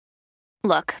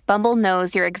Look, Bumble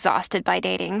knows you're exhausted by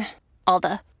dating. All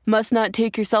the must not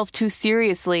take yourself too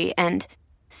seriously and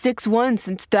 6'1"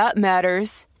 since that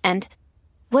matters. And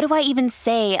what do I even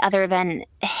say other than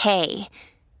hey?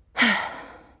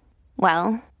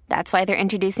 Well, that's why they're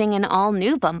introducing an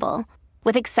all-new Bumble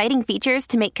with exciting features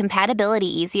to make compatibility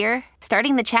easier,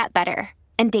 starting the chat better,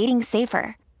 and dating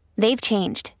safer. They've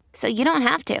changed, so you don't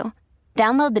have to.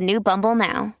 Download the new Bumble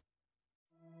now.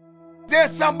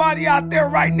 There's somebody out there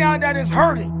right now that is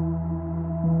hurting.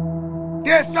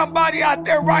 There's somebody out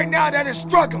there right now that is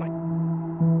struggling.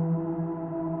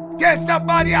 There's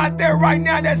somebody out there right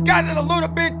now that's got it a little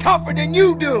bit tougher than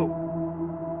you do.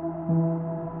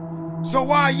 So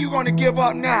why are you going to give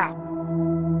up now?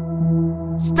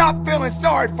 Stop feeling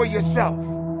sorry for yourself.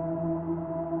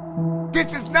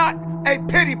 This is not a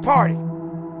pity party.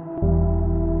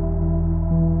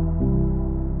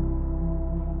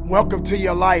 Welcome to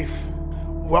your life.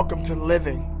 Welcome to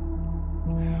living.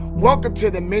 Welcome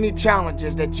to the many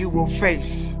challenges that you will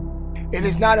face. It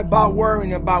is not about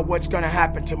worrying about what's going to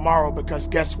happen tomorrow, because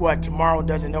guess what? Tomorrow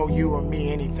doesn't owe you or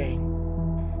me anything.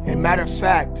 And matter of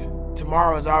fact,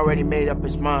 tomorrow has already made up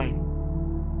its mind.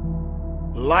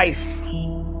 Life,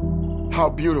 how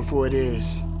beautiful it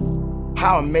is.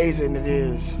 How amazing it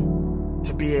is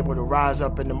to be able to rise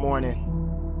up in the morning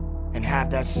and have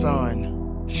that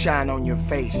sun shine on your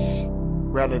face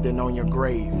rather than on your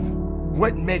grave.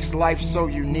 What makes life so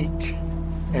unique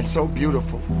and so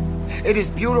beautiful? It is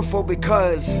beautiful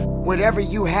because whatever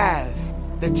you have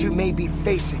that you may be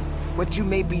facing, what you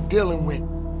may be dealing with,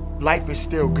 life is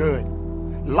still good.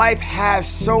 Life has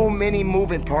so many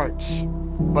moving parts,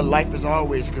 but life is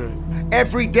always good.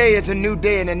 Every day is a new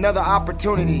day and another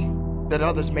opportunity that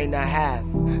others may not have.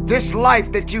 This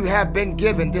life that you have been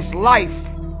given, this life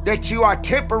that you are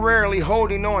temporarily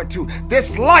holding on to,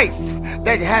 this life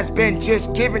that has been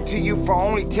just given to you for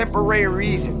only temporary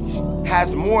reasons,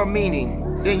 has more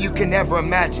meaning than you can ever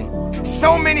imagine.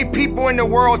 So many people in the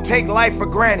world take life for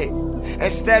granted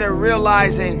instead of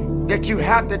realizing that you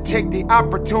have to take the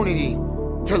opportunity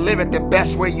to live it the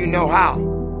best way you know how.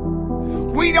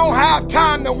 We don't have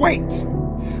time to wait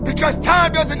because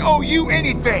time doesn't owe you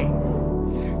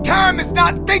anything. Time is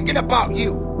not thinking about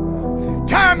you.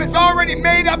 Time has already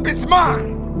made up its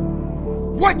mind.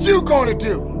 What you gonna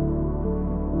do?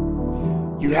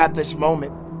 You have this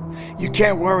moment. You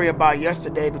can't worry about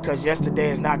yesterday because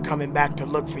yesterday is not coming back to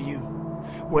look for you.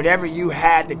 Whatever you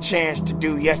had the chance to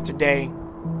do yesterday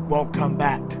won't come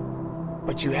back.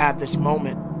 But you have this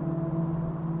moment.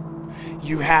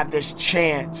 You have this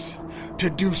chance to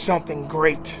do something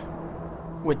great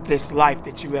with this life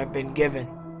that you have been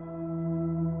given.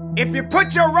 If you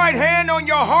put your right hand on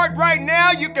your heart right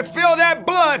now, you can feel that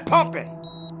blood pumping.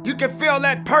 You can feel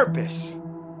that purpose.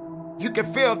 You can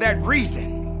feel that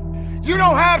reason. You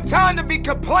don't have time to be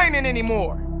complaining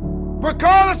anymore.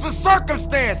 Regardless of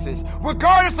circumstances,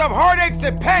 regardless of heartaches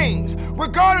and pains,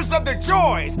 regardless of the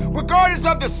joys, regardless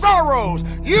of the sorrows,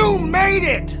 you made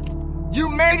it. You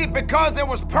made it because there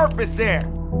was purpose there.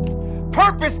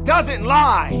 Purpose doesn't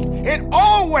lie. It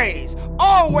always,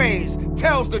 always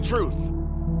tells the truth.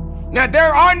 Now,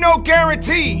 there are no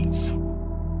guarantees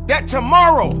that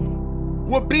tomorrow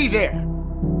will be there.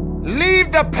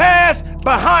 Leave the past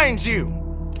behind you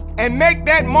and make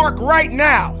that mark right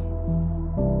now.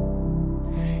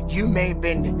 You may have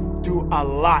been through a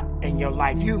lot in your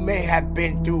life. You may have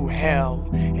been through hell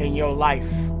in your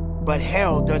life, but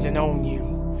hell doesn't own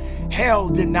you. Hell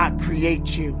did not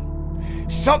create you.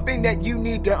 Something that you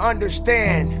need to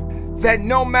understand, that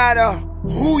no matter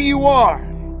who you are,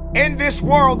 in this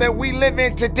world that we live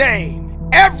in today,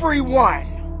 everyone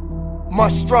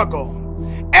must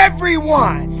struggle.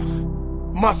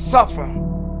 Everyone must suffer.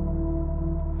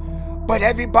 But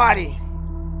everybody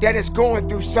that is going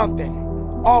through something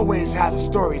always has a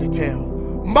story to tell.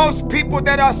 Most people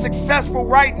that are successful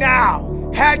right now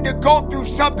had to go through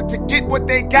something to get what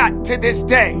they got to this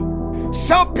day.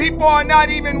 Some people are not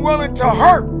even willing to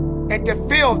hurt and to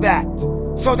feel that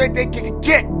so that they can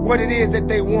get what it is that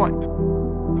they want.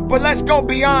 But let's go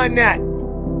beyond that.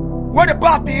 What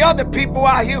about the other people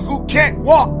out here who can't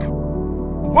walk?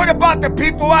 What about the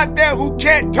people out there who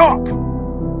can't talk?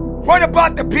 What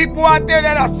about the people out there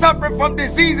that are suffering from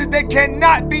diseases that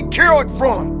cannot be cured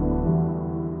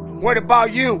from? What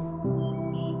about you?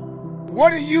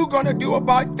 What are you going to do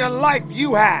about the life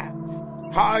you have?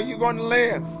 How are you going to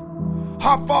live?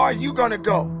 How far are you going to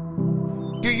go?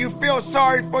 Do you feel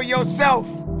sorry for yourself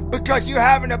because you're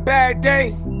having a bad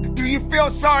day? Do you feel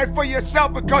sorry for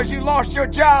yourself because you lost your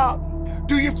job?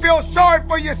 Do you feel sorry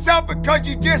for yourself because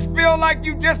you just feel like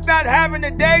you just not having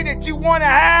the day that you want to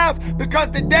have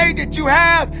because the day that you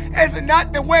have is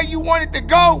not the way you want it to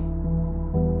go?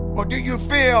 Or do you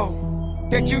feel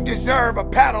that you deserve a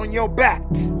pat on your back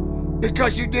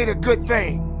because you did a good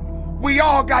thing? We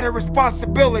all got a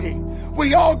responsibility.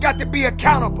 We all got to be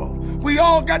accountable. We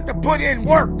all got to put in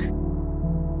work.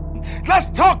 Let's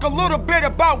talk a little bit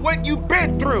about what you've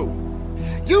been through.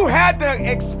 You had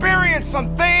to experience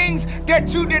some things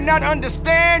that you did not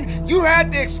understand. You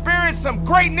had to experience some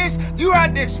greatness. You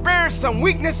had to experience some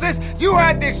weaknesses. You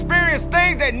had to experience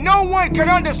things that no one can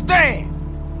understand.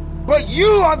 But you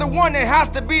are the one that has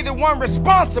to be the one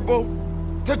responsible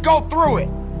to go through it.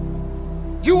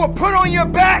 You were put on your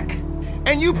back,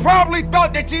 and you probably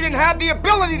thought that you didn't have the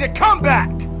ability to come back.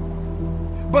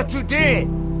 But you did.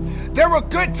 There were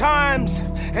good times,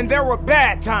 and there were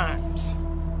bad times.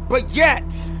 But yet,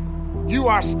 you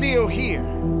are still here.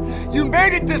 You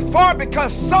made it this far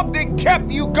because something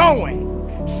kept you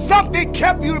going. Something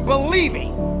kept you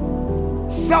believing.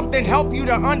 Something helped you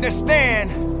to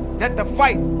understand that the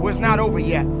fight was not over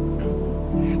yet.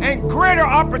 And greater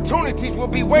opportunities will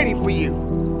be waiting for you.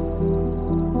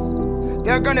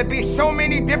 There are going to be so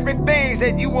many different things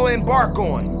that you will embark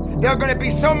on. There are going to be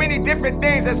so many different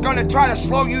things that's going to try to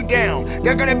slow you down.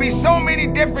 There are going to be so many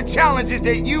different challenges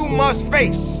that you must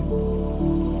face.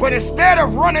 But instead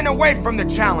of running away from the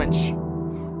challenge,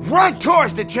 run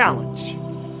towards the challenge.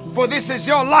 For this is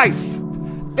your life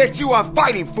that you are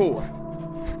fighting for.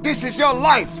 This is your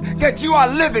life that you are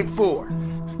living for.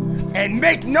 And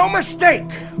make no mistake,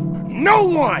 no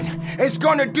one is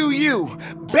going to do you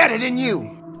better than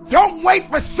you. Don't wait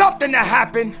for something to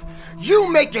happen.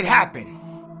 You make it happen.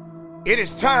 It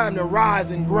is time to rise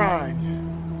and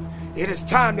grind. It is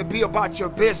time to be about your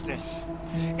business.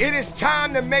 It is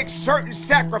time to make certain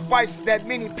sacrifices that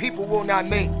many people will not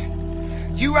make.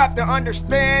 You have to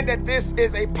understand that this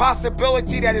is a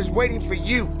possibility that is waiting for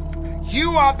you.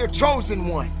 You are the chosen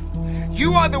one.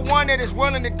 You are the one that is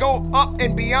willing to go up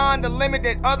and beyond the limit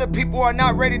that other people are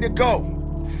not ready to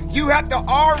go. You have to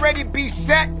already be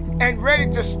set and ready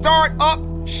to start up,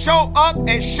 show up,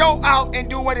 and show out and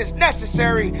do what is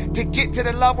necessary to get to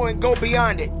the level and go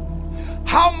beyond it.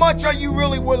 How much are you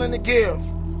really willing to give?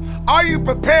 Are you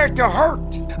prepared to hurt?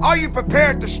 Are you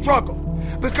prepared to struggle?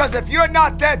 Because if you're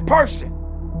not that person,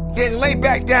 then lay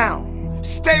back down.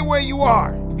 Stay where you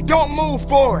are. Don't move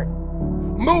forward.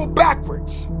 Move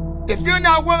backwards. If you're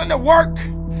not willing to work,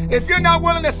 if you're not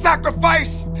willing to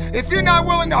sacrifice, if you're not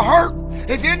willing to hurt,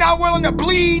 if you're not willing to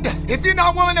bleed, if you're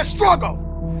not willing to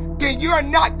struggle, then you're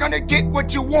not going to get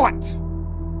what you want.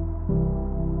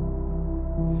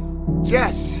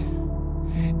 Yes,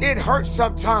 it hurts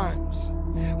sometimes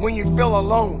when you feel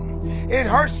alone. It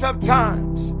hurts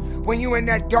sometimes when you're in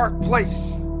that dark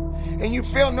place and you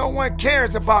feel no one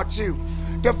cares about you.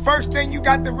 The first thing you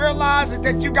got to realize is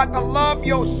that you got to love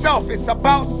yourself. It's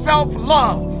about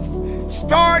self-love.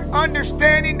 Start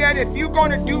understanding that if you're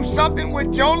going to do something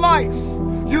with your life,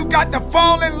 you got to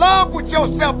fall in love with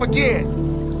yourself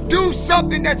again. Do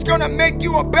something that's going to make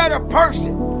you a better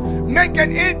person. Make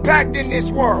an impact in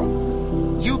this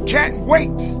world. You can't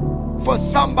wait for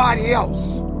somebody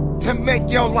else to make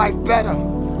your life better.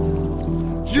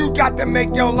 You got to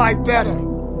make your life better.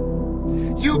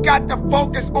 You got to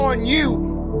focus on you.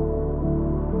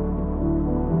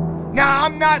 Now,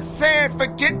 I'm not saying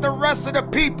forget the rest of the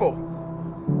people.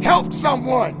 Help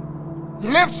someone.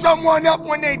 Lift someone up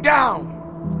when they're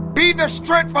down. Be the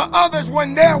strength for others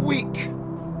when they're weak.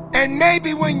 And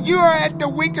maybe when you're at the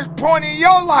weakest point in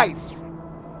your life,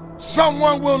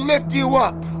 someone will lift you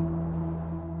up.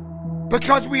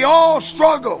 Because we all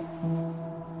struggle.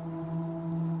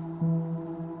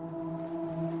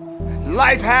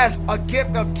 Life has a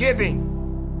gift of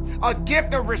giving, a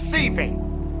gift of receiving.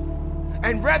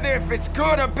 And whether if it's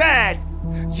good or bad,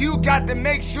 you got to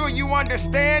make sure you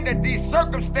understand that these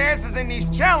circumstances and these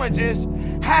challenges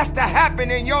has to happen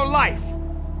in your life.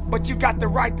 But you got the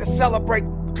right to celebrate.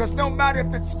 Because no matter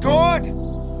if it's good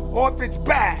or if it's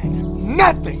bad,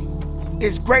 nothing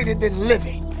is greater than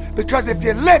living. Because if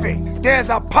you're living, there's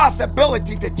a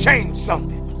possibility to change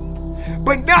something.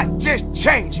 But not just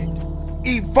change it,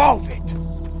 evolve it.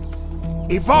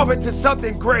 Evolve it to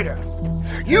something greater.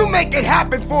 You make it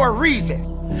happen for a reason.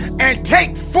 And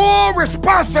take full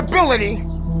responsibility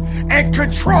and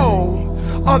control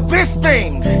of this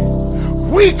thing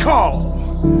we call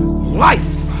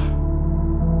life.